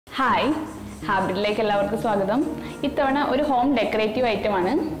Hi, ഹാബിറ്റിലേക്ക് എല്ലാവർക്കും സ്വാഗതം. ഇത്തവണ ഒരു ഹോം ഡെക്കറേറ്റീവ്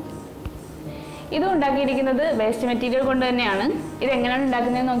ഐറ്റമാണ്. ഇത് ഉണ്ടാക്കിയിരിക്കുന്നത് വേസ്റ്റ് മെറ്റീരിയൽ കൊണ്ട് തന്നെയാണ്. ഇത് എങ്ങനെയാണ്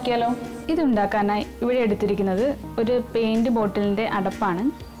ഉണ്ടാക്കുന്നതെന്ന് നോക്കിയാലോ. ഇത് ഉണ്ടാക്കാനായി ഇവിടെ എടുത്തിരിക്കുന്നത് ഒരു പെയിന്റ് ബോട്ടിലിൻ്റെ അടപ്പാണ്.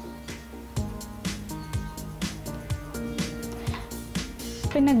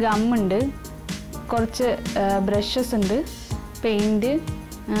 പിന്നെ ഗമ്മുണ്ട്, കുറച്ച് ബ്രഷസ് ഉണ്ട്, പെയിൻറ്റ്,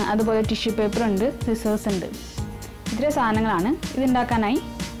 അതുപോലെ ടിഷ്യൂ പേപ്പർ ഉണ്ട്, സിസേഴ്സ് ഉണ്ട്. ഇത്രയും സാധനങ്ങളാണ് ഇതുണ്ടാക്കാനായി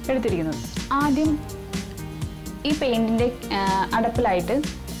എടുത്തിരിക്കുന്നത്. ആദ്യം ഈ പെയിൻറ്റിൻ്റെ അടപ്പിലായിട്ട്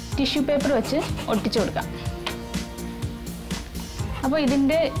ടിഷ്യൂ പേപ്പർ വെച്ച് ഒട്ടിച്ചു കൊടുക്കാം. അപ്പോൾ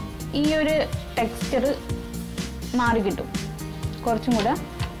ഇതിൻ്റെ ഈ ഒരു ടെക്സ്ചർ മാറി കിട്ടും, കുറച്ചും കൂടെ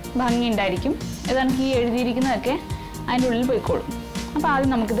ഭംഗിയുണ്ടായിരിക്കും. ഏതാണ് ഈ എഴുതിയിരിക്കുന്നതൊക്കെ അതിൻ്റെ ഉള്ളിൽ പോയിക്കോളും. അപ്പോൾ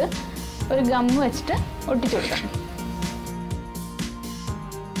ആദ്യം നമുക്കിത് ഒരു ഗമ്മ് വെച്ചിട്ട് ഒട്ടിച്ചു കൊടുക്കാം.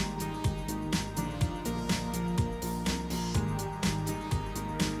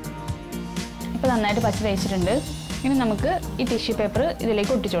 ഇപ്പോൾ നന്നായിട്ട് പച്ച തേച്ചിട്ടുണ്ട്. ഇനി നമുക്ക് ഈ ടിഷ്യൂ പേപ്പർ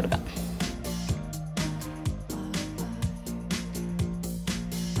ഇതിലേക്ക് ഒട്ടിച്ചു കൊടുക്കാം.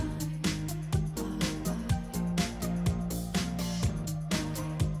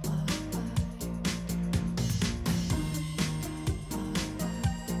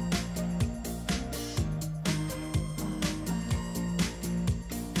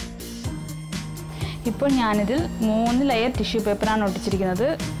 ഇപ്പോൾ ഞാനിതിൽ 3 ലെയർ ടിഷ്യൂ പേപ്പറാണ് ഒട്ടിച്ചിരിക്കുന്നത്.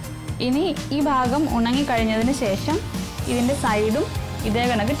 ഇനി ഈ ഭാഗം ഉണങ്ങി കഴിഞ്ഞതിന് ശേഷം ഇതിൻ്റെ സൈഡും ഇതേ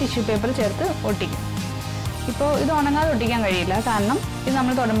കണക്ക് ടിഷ്യൂ പേപ്പർ ചേർത്ത് ഒട്ടിക്കും. ഇപ്പോൾ ഇത് ഉണങ്ങാതെ ഒട്ടിക്കാൻ കഴിയില്ല, കാരണം ഇത്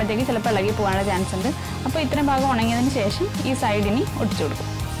നമ്മൾ തൊടുമ്പോഴത്തേക്ക് ചിലപ്പോൾ ഇളകി പോകാനുള്ള ചാൻസ് ഉണ്ട്. അപ്പോൾ ഇത്രയും ഭാഗം ഉണങ്ങിയതിന് ശേഷം ഈ സൈഡിന് ഒട്ടിച്ചു കൊടുക്കും.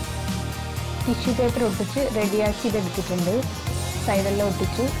 ടിഷ്യൂ പേപ്പർ ഒട്ടിച്ച് റെഡിയാക്കി ഇതെടുത്തിട്ടുണ്ട്. സൈഡെല്ലാം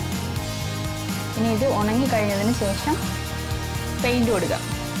ഒട്ടിച്ചു. ഇനി ഇത് ഉണങ്ങി കഴിഞ്ഞതിന് ശേഷം പെയിൻറ്റ് കൊടുക്കുക.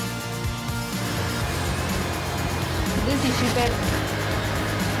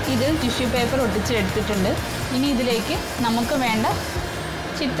 ഇതിൽ ടിഷ്യൂ പേപ്പർ ഒട്ടിച്ച് എടുത്തിട്ടുണ്ട്. ഇനി ഇതിലേക്ക് നമുക്ക് വേണ്ട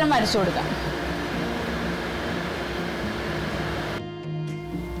ചിത്രം വരച്ചു കൊടുക്കാം.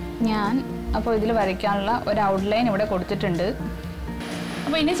 ഞാൻ അപ്പോൾ ഇതിൽ വരയ്ക്കാനുള്ള ഒരു ഔട്ട്ലൈൻ ഇവിടെ കൊടുത്തിട്ടുണ്ട്.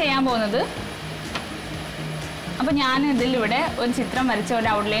 അപ്പോൾ ഇനി ചെയ്യാൻ പോകുന്നത്, അപ്പോൾ ഞാൻ ഇതിലിവിടെ ഒരു ചിത്രം വരച്ച ഒരു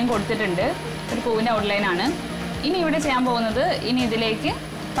ഔട്ട്ലൈൻ കൊടുത്തിട്ടുണ്ട്. ഒരു പൂവിൻ്റെ ഔട്ട്ലൈനാണ്. ഇനി ഇവിടെ ചെയ്യാൻ പോകുന്നത്, ഇനി ഇതിലേക്ക്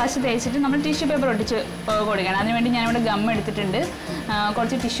പശ തേച്ചിട്ട് നമ്മൾ ടിഷ്യൂ പേപ്പർ ഒട്ടിച്ച് കൊടുക്കണം. അതിനുവേണ്ടി ഞാനിവിടെ ഗം എടുത്തിട്ടുണ്ട്.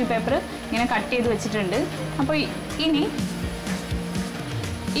 കുറച്ച് ടിഷ്യൂ പേപ്പർ ഇങ്ങനെ കട്ട് ചെയ്ത് വെച്ചിട്ടുണ്ട്. അപ്പോൾ ഇനി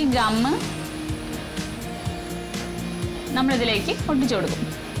ഈ ഗമ്മ് നമ്മളിതിലേക്ക് ഒട്ടിച്ചു കൊടുക്കും.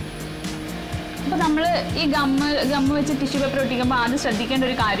 അപ്പോൾ നമ്മൾ ഈ ഗമ്മ് വെച്ച് ടിഷ്യൂ പേപ്പർ ഒട്ടിക്കുമ്പോൾ ആദ്യം ശ്രദ്ധിക്കേണ്ട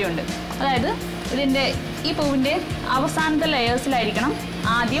ഒരു കാര്യമുണ്ട്. അതായത് ഇതിൻ്റെ ഈ പൂവിൻ്റെ അവസാനത്തെ ലെയേഴ്സിലായിരിക്കണം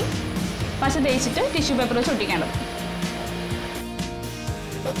ആദ്യം പശ തേച്ചിട്ട് ടിഷ്യൂ പേപ്പർ വെച്ച് ഒട്ടിക്കേണ്ടത്.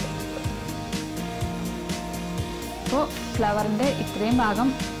 അപ്പോൾ ഫ്ലവറിൻ്റെ ഇത്രയും ഭാഗം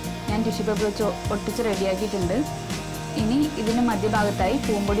ഞാൻ ടിഷ്യൂ പേപ്പർ വെച്ച് ഒട്ടിച്ച് റെഡിയാക്കിയിട്ടുണ്ട്. ഇനി ഇതിന് മധ്യഭാഗത്തായി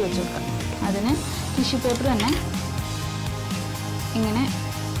പൂമ്പൊടി വെച്ച് കൊടുക്കാം. അതിന് ടിഷ്യൂ പേപ്പർ തന്നെ ഇങ്ങനെ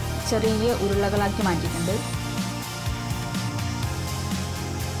ചെറിയ ഉരുളകളാക്കി മാറ്റിയിട്ടുണ്ട്.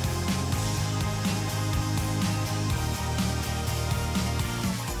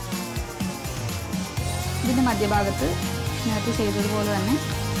 ഇതിൻ്റെ മധ്യഭാഗത്ത് നേരത്തെ ചെയ്തതുപോലെ തന്നെ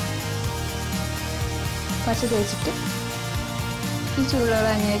പശ തേച്ചിട്ട് ഈ ചുരുളകൾ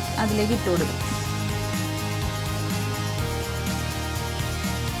അതിലേക്ക് ഇട്ട് കൊടുക്കും.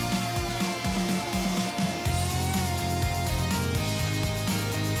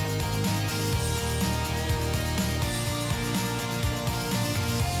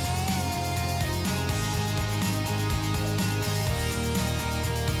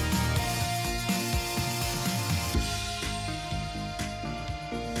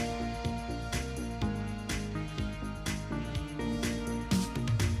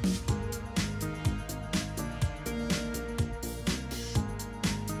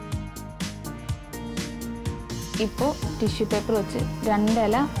 ഇപ്പോൾ ടിഷ്യൂ പേപ്പർ വെച്ച് 2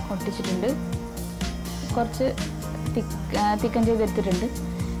 ഇല ഒട്ടിച്ചിട്ടുണ്ട്. കുറച്ച് തിക്കൻ ചെയ്തെടുത്തിട്ടുണ്ട്.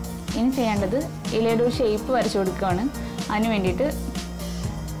 ഇനി ചെയ്യേണ്ടത് ഇലയുടെ ഒരു ഷേപ്പ് വരച്ചു കൊടുക്കുകയാണ്. അതിന് വേണ്ടിയിട്ട്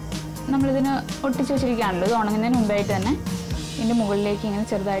നമ്മളിതിന് ഒട്ടിച്ച് വെച്ചിരിക്കുകയാണല്ലോ, ഇത് ഉണങ്ങുന്നതിന് മുമ്പായിട്ട് തന്നെ ഇതിൻ്റെ മുകളിലേക്ക് ഇങ്ങനെ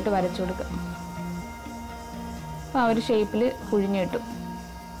ചെറുതായിട്ട് വരച്ചു കൊടുക്കുക. അപ്പോൾ ആ ഒരു ഷേപ്പിൽ കുഴിഞ്ഞു കിട്ടും.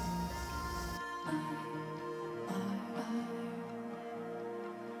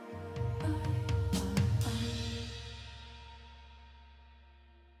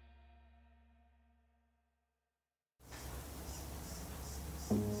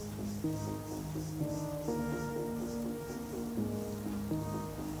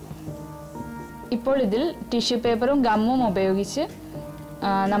 ഇപ്പോൾ ഇതിൽ ടിഷ്യൂ പേപ്പറും ഗമ്മും ഉപയോഗിച്ച്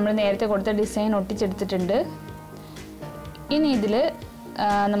നമ്മൾ നേരത്തെ കൊടുത്ത ഡിസൈൻ ഒട്ടിച്ചെടുത്തിട്ടുണ്ട്. ഇനി ഇതിൽ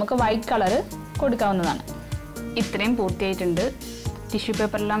നമുക്ക് വൈറ്റ് കളർ കൊടുക്കാവുന്നതാണ്. ഇത്രയും പൂർത്തിയായിട്ടുണ്ട്. ടിഷ്യൂ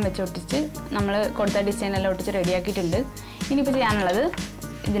പേപ്പറെല്ലാം വെച്ച് ഒട്ടിച്ച് നമ്മൾ കൊടുത്ത ഡിസൈനെല്ലാം ഒട്ടിച്ച് റെഡിയാക്കിയിട്ടുണ്ട്. ഇനിയിപ്പോൾ ചെയ്യാനുള്ളത്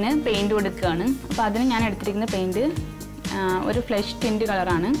ഇതിന് പെയിൻറ്റ് കൊടുക്കുകയാണ്. അപ്പോൾ അതിന് ഞാൻ എടുത്തിരിക്കുന്ന പെയിൻറ്റ് ഒരു ഫ്ലഷ് ടിൻറ്റ്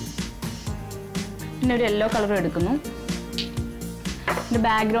കളറാണ്. പിന്നെ ഒരു യെല്ലോ കളറും എടുക്കുന്നു. ഇതിൻ്റെ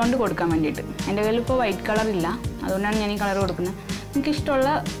ബാക്ക്ഗ്രൗണ്ട് കൊടുക്കാൻ വേണ്ടിയിട്ട്. എൻ്റെ കയ്യിൽ ഇപ്പോൾ വൈറ്റ് കളറില്ല, അതുകൊണ്ടാണ് ഞാൻ ഈ കളർ കൊടുക്കുന്നത്. നിങ്ങൾക്ക് ഇഷ്ടമുള്ള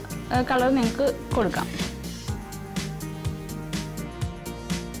കളർ നിങ്ങൾക്ക് കൊടുക്കാം.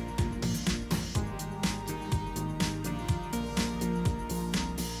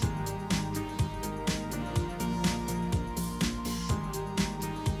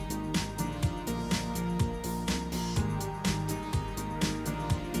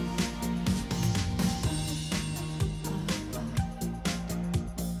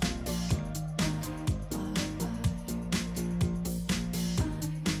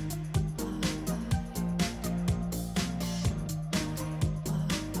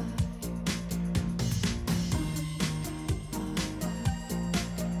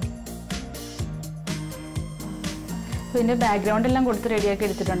 ഇതിൻ്റെ ബാക്ക്ഗ്രൗണ്ട് എല്ലാം കൊടുത്ത് റെഡിയാക്കി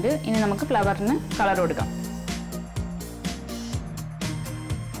എടുത്തിട്ടുണ്ട്. ഇനി നമുക്ക് ഫ്ലവറിന് കളർ കൊടുക്കാം.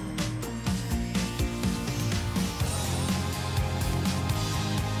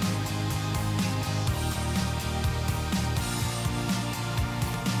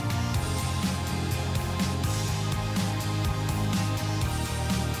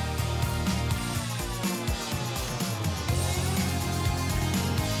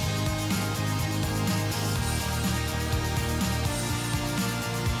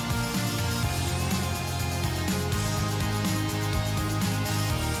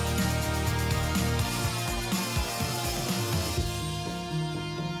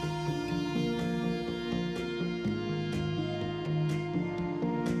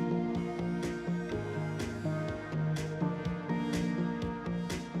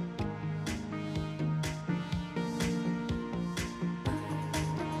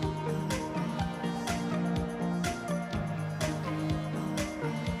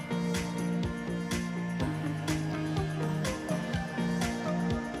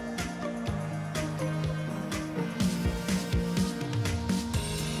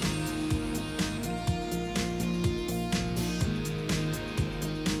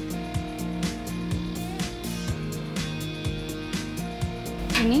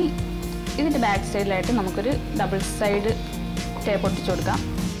 ഇനി ഇതിൻ്റെ ബാക്ക് സൈഡിലായിട്ട് നമുക്കൊരു ഡബിൾ സൈഡ് ടേപ്പ് ഒട്ടിച്ചു കൊടുക്കാം.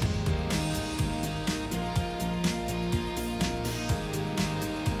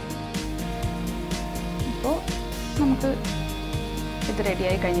 ഇപ്പോൾ നമുക്ക് ഇത്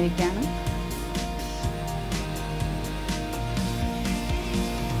റെഡിയായി കഴിഞ്ഞിരിക്കുകയാണ്.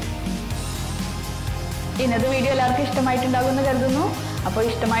 ഇന്നത്തെ വീഡിയോ എല്ലാവർക്കും ഇഷ്ടമായിട്ടുണ്ടാകുമെന്ന് കരുതുന്നു. അപ്പോൾ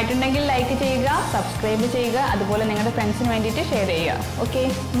ഇഷ്ടമായിട്ടുണ്ടെങ്കിൽ ലൈക്ക് ചെയ്യുക, സബ്സ്ക്രൈബ് ചെയ്യുക, അതുപോലെ നിങ്ങളുടെ ഫ്രണ്ട്സിന് വേണ്ടിയിട്ട് ഷെയർ ചെയ്യുക. Okay,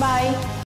 by.